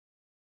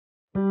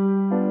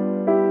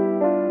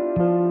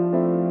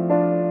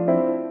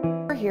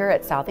here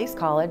at Southeast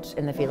College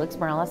in the Felix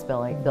Morales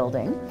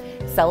building,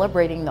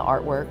 celebrating the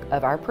artwork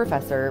of our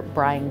professor,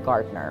 Bryan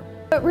Gardner.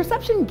 But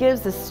reception gives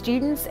the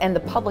students and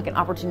the public an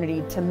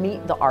opportunity to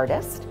meet the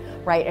artist,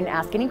 right, and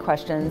ask any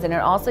questions, and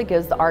it also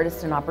gives the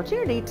artist an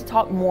opportunity to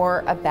talk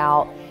more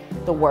about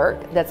the work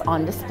that's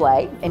on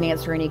display and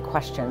answer any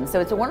questions.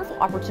 So it's a wonderful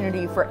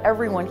opportunity for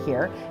everyone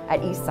here at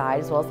Eastside,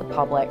 as well as the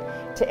public,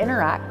 to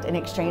interact and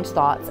exchange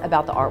thoughts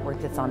about the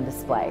artwork that's on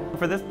display.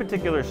 For this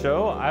particular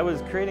show, I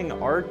was creating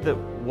art that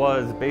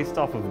was based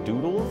off of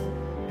doodles.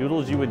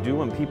 Doodles you would do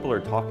when people are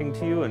talking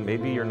to you and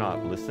maybe you're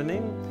not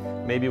listening.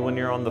 Maybe when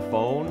you're on the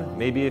phone,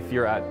 maybe if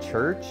you're at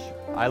church.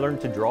 I learned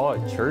to draw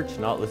at church,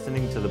 not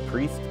listening to the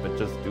priest, but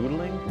just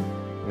doodling.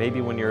 Maybe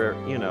when you're,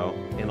 in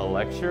a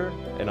lecture,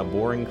 in a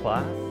boring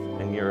class,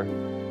 and you're,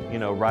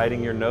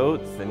 writing your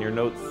notes, and your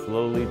notes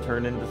slowly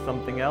turn into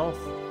something else.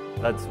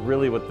 That's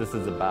really what this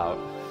is about.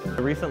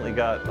 I recently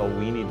got a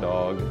weenie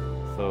dog,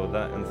 so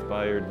that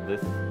inspired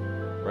this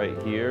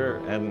right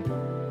here. And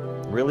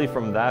really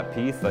from that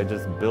piece, I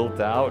just built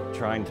out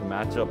trying to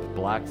match up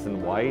blacks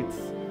and whites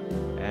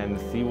and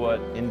see what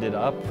ended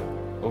up.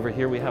 Over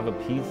here we have a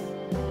piece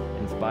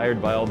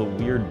inspired by all the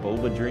weird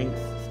boba drinks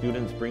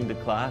students bring to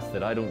class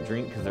that I don't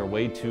drink because they're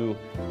way too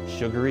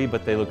sugary,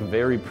 but they look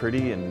very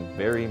pretty and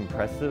very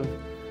impressive.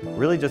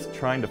 Really just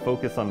trying to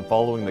focus on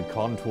following the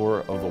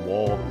contour of the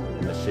wall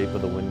and the shape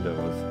of the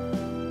windows.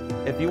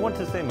 If you want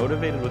to stay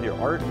motivated with your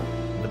art,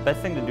 the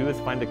best thing to do is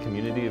find a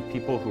community of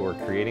people who are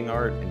creating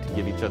art and to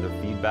give each other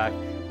feedback,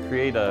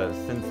 create a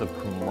sense of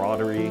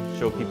camaraderie,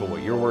 show people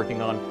what you're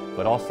working on,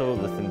 but also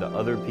listen to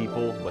other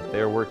people, what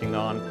they're working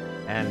on,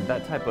 and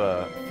that type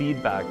of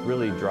feedback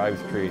really drives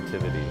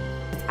creativity.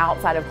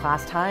 Outside of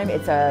class time,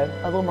 it's a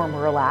little more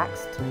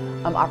relaxed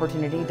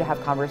opportunity to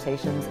have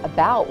conversations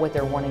about what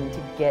they're wanting to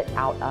get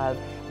out of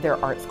their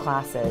arts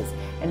classes.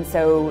 And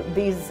so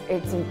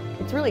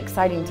it's really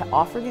exciting to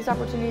offer these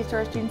opportunities to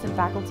our students and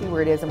faculty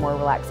where it is a more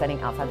relaxed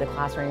setting outside the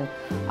classroom,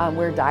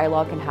 where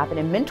dialogue can happen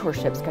and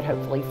mentorships could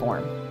hopefully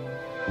form.